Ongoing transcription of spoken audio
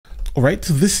All right,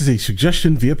 so this is a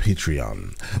suggestion via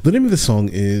Patreon. The name of the song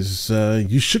is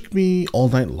You Shook Me All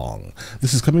Night Long.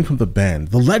 This is coming from the band,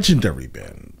 the legendary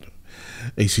band,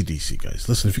 AC/DC, guys.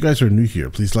 Listen, if you guys are new here,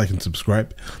 please like and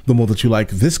subscribe. The more that you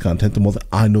like this content, the more that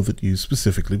I know that you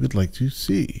specifically would like to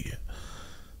see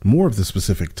more of this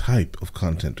specific type of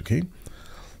content, okay?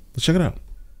 Let's check it out.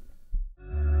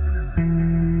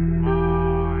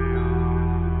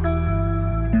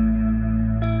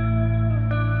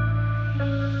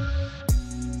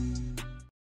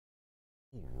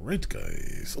 Alright,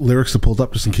 guys. Lyrics are pulled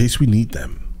up just in case we need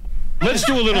them. Let's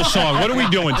do a little song. What are we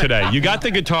doing today? You got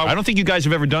the guitar. I don't think you guys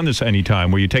have ever done this any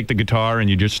time, where you take the guitar and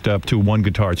you just up to one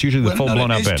guitar. It's usually the full blown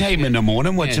up end. Time in the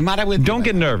morning. What's the matter with? Don't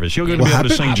get nervous. You're going to be able to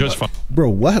sing just fine.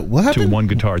 Bro, what happened? To one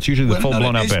guitar. It's usually the full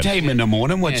blown up end. Time in the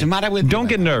morning. What's the matter with? Don't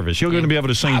get nervous. You're going to be able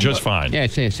to sing just fine.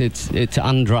 Yes, it's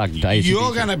undrugged.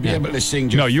 You're going to be able to sing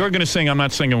just No, you're going to sing. I'm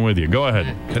not singing with you. Go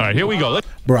ahead. All right, here we go.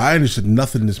 Bro, I understood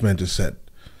nothing this man just said.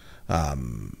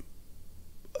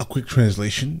 A quick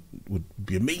translation would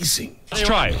be amazing. Let's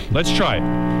try it. Let's try it.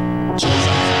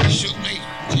 Shoot me.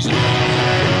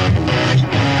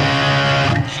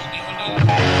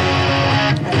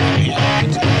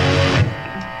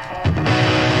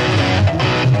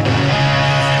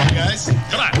 Guys,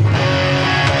 come on.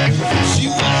 She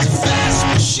was a fast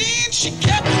machine. She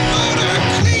kept the motor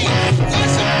clean.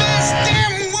 Was the best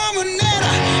damn woman that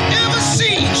I ever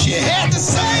seen. She had the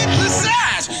sightless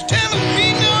eyes, telling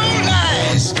me no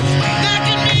lies,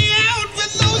 knocking me out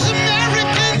with those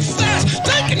American thighs,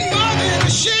 taking more than a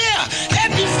share,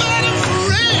 had me fighting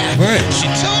for air. Right. She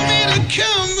told me to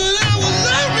come, but I was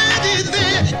already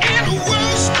there, and the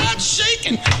world started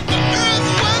shaking. The earth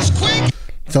was quaking.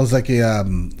 Sounds like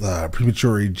a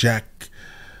premature Jack.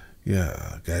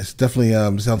 Yeah, guys, definitely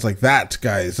sounds like that,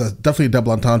 guys. Definitely a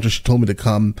double entendre. She told me to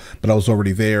come, but I was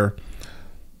already there.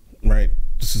 Right,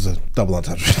 this is a double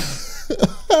entendre.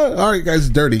 All right, guys,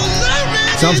 dirty.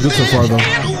 Sounds good so far, though.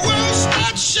 And the world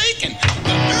started shaking.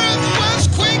 The earth was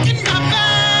quaking. My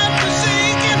mind was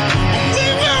aching. We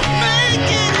were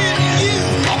making it.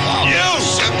 You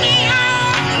shook me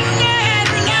all night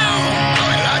long.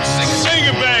 Sing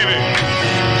it, baby.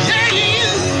 Yeah, you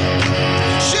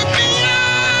shook me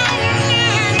all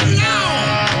night long.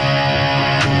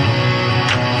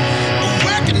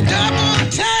 Working double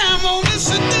time on the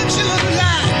seduction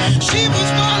line. She was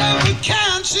one of a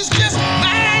kind. She's just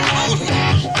mine.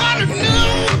 Wanted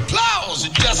no applause.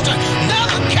 Just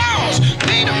another cause.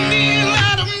 Made a meal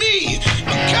out of me.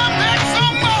 But come back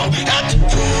for more. Had to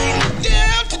pull me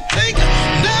down to take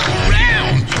another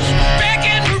round. Back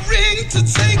in the ring to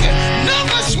take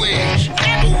another swing.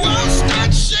 And the world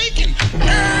started shaking.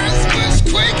 Earth was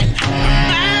quaking. My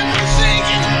mind was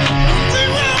aching. We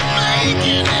were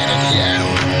making it. And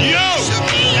Yo! shook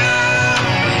me all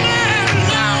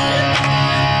night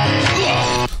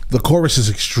long. The chorus is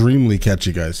extremely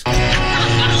catchy, guys. Yeah,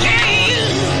 you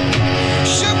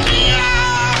shook me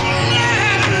all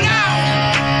night long.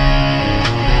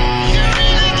 You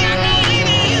really got me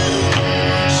into you.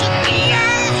 Shook me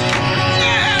all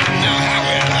night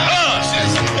long.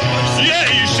 Yeah,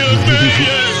 you should be.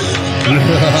 Shook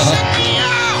me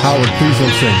all Howard, please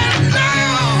don't sing.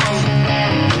 night long.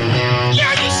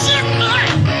 Yeah, you shook me.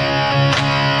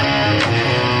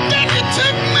 Then you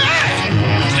took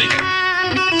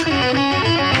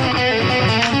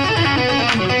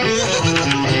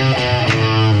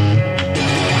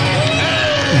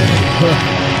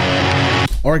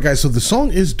All right, guys, so the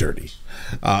song is dirty.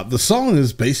 The song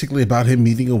is basically about him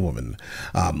meeting a woman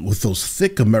with those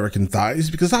thick American thighs,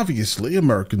 because obviously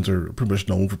Americans are pretty much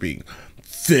known for being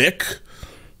thick,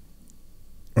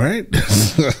 right?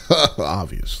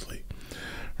 Obviously,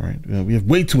 right? We have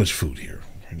way too much food here.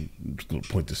 I'm just going to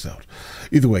point this out.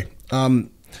 Either way,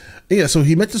 yeah, so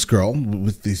he met this girl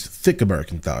with these thick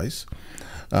American thighs,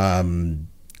 and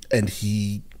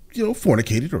he, you know,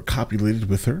 fornicated or copulated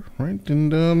with her, right?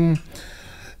 And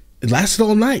it lasted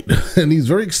all night, and he's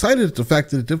very excited at the fact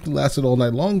that it definitely lasted all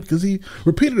night long because he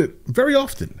repeated it very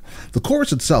often. The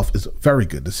chorus itself is very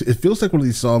good. It feels like one of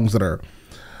these songs that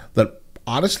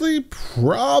honestly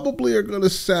probably are going to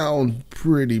sound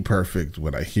pretty perfect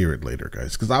when I hear it later,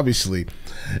 guys, because obviously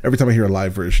every time I hear a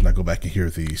live version, I go back and hear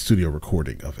the studio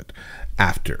recording of it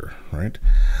after, right?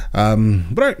 But all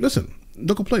right, listen,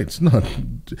 no complaints.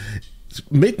 None.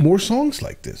 Make more songs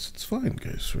like this. It's fine,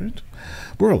 guys, right?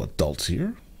 We're all adults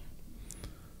here.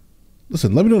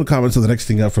 Listen, let me know in the comments of the next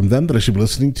thing from them that I should be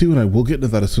listening to, and I will get into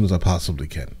that as soon as I possibly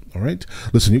can. All right?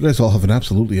 Listen, you guys all have an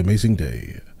absolutely amazing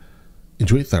day.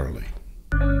 Enjoy it thoroughly.